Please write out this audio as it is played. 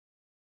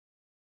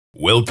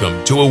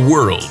Welcome to a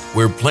world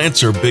where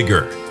plants are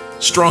bigger,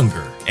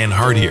 stronger, and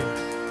hardier,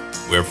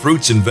 where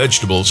fruits and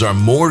vegetables are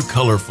more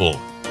colorful,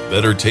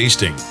 better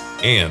tasting,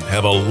 and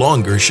have a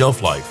longer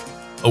shelf life.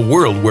 A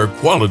world where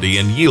quality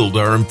and yield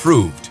are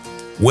improved.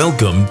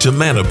 Welcome to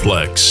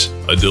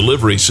Manni-Plex, a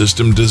delivery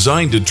system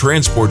designed to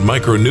transport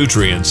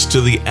micronutrients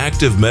to the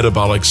active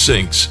metabolic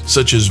sinks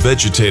such as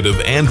vegetative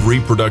and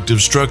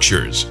reproductive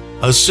structures.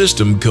 A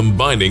system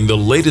combining the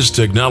latest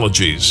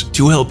technologies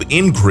to help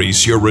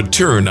increase your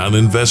return on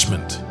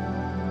investment.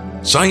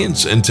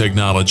 Science and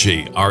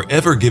technology are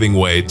ever giving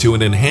way to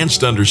an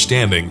enhanced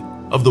understanding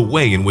of the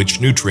way in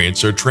which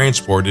nutrients are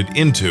transported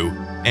into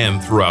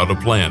and throughout a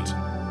plant.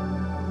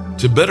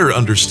 To better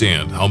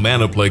understand how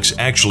Manni-Plex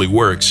actually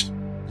works,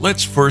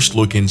 let's first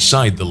look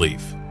inside the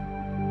leaf.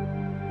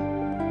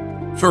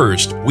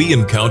 First, we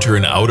encounter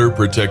an outer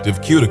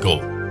protective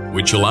cuticle,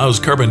 which allows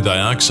carbon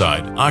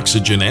dioxide,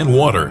 oxygen, and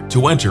water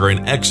to enter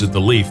and exit the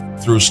leaf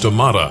through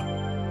stomata,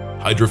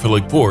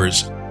 hydrophilic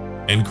pores,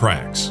 and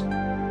cracks.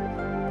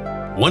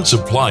 Once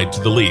applied to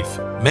the leaf,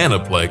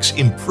 Manni-Plex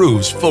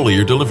improves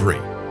foliar delivery.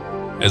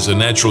 As a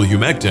natural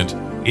humectant,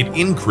 it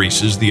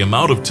increases the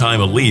amount of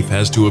time a leaf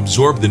has to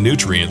absorb the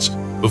nutrients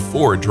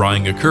before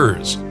drying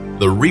occurs.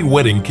 The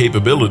re-wetting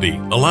capability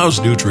allows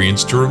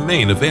nutrients to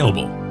remain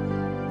available.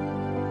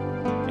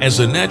 As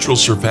a natural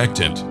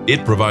surfactant,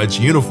 it provides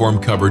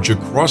uniform coverage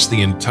across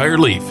the entire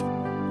leaf,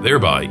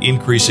 thereby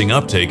increasing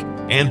uptake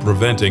and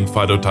preventing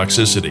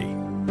phytotoxicity.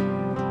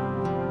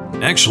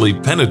 Actually,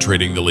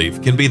 penetrating the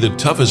leaf can be the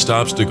toughest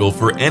obstacle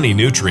for any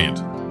nutrient.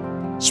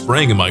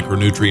 Spraying a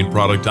micronutrient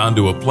product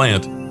onto a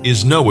plant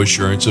is no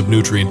assurance of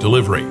nutrient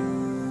delivery.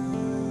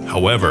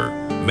 However,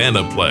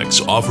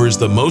 Manni-Plex offers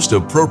the most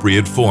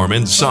appropriate form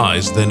and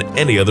size than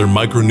any other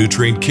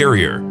micronutrient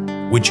carrier,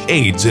 which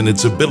aids in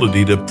its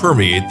ability to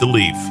permeate the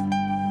leaf.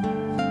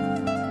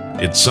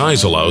 Its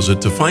size allows it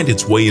to find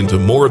its way into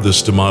more of the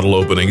stomatal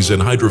openings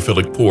and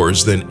hydrophilic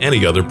pores than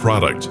any other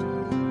product.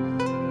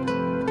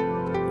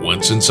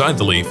 Once inside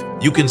the leaf,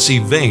 you can see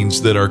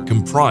veins that are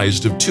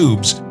comprised of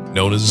tubes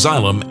known as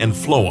xylem and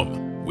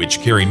phloem, which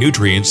carry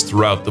nutrients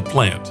throughout the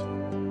plant.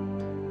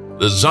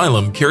 The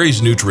xylem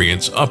carries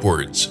nutrients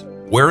upwards,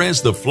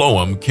 whereas the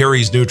phloem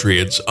carries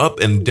nutrients up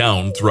and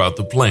down throughout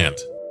the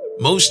plant.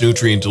 Most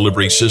nutrient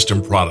delivery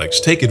system products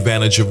take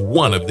advantage of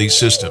one of these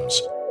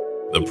systems.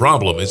 The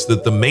problem is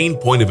that the main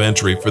point of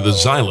entry for the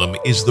xylem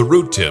is the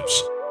root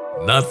tips,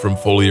 not from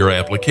foliar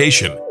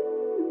application,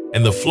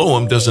 and the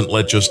phloem doesn't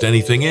let just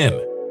anything in.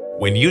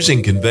 When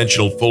using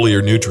conventional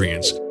foliar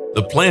nutrients,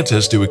 the plant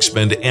has to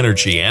expend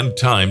energy and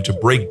time to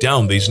break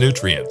down these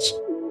nutrients,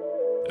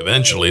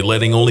 eventually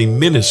letting only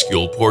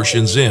minuscule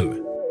portions in.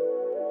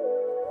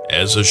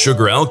 As a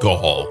sugar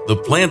alcohol, the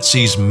plant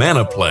sees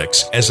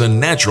Manni-Plex as a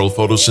natural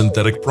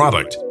photosynthetic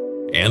product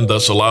and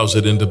thus allows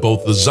it into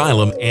both the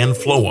xylem and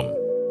phloem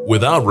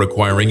without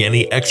requiring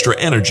any extra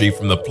energy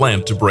from the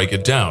plant to break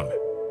it down.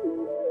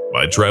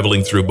 By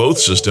traveling through both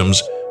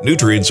systems,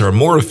 nutrients are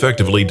more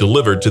effectively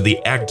delivered to the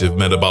active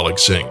metabolic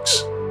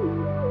sinks.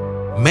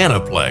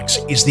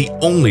 Manni-Plex is the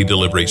only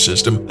delivery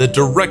system that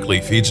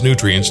directly feeds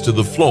nutrients to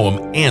the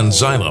phloem and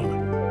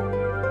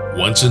xylem.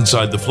 Once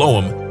inside the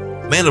phloem,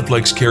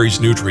 Manni-Plex carries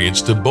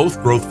nutrients to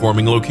both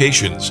growth-forming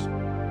locations,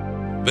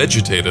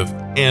 vegetative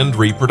and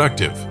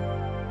reproductive.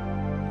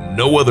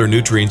 No other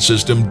nutrient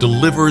system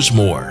delivers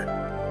more,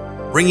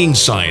 bringing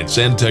science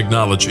and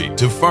technology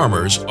to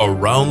farmers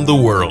around the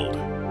world.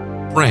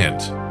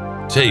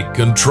 BRANDT, take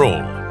control.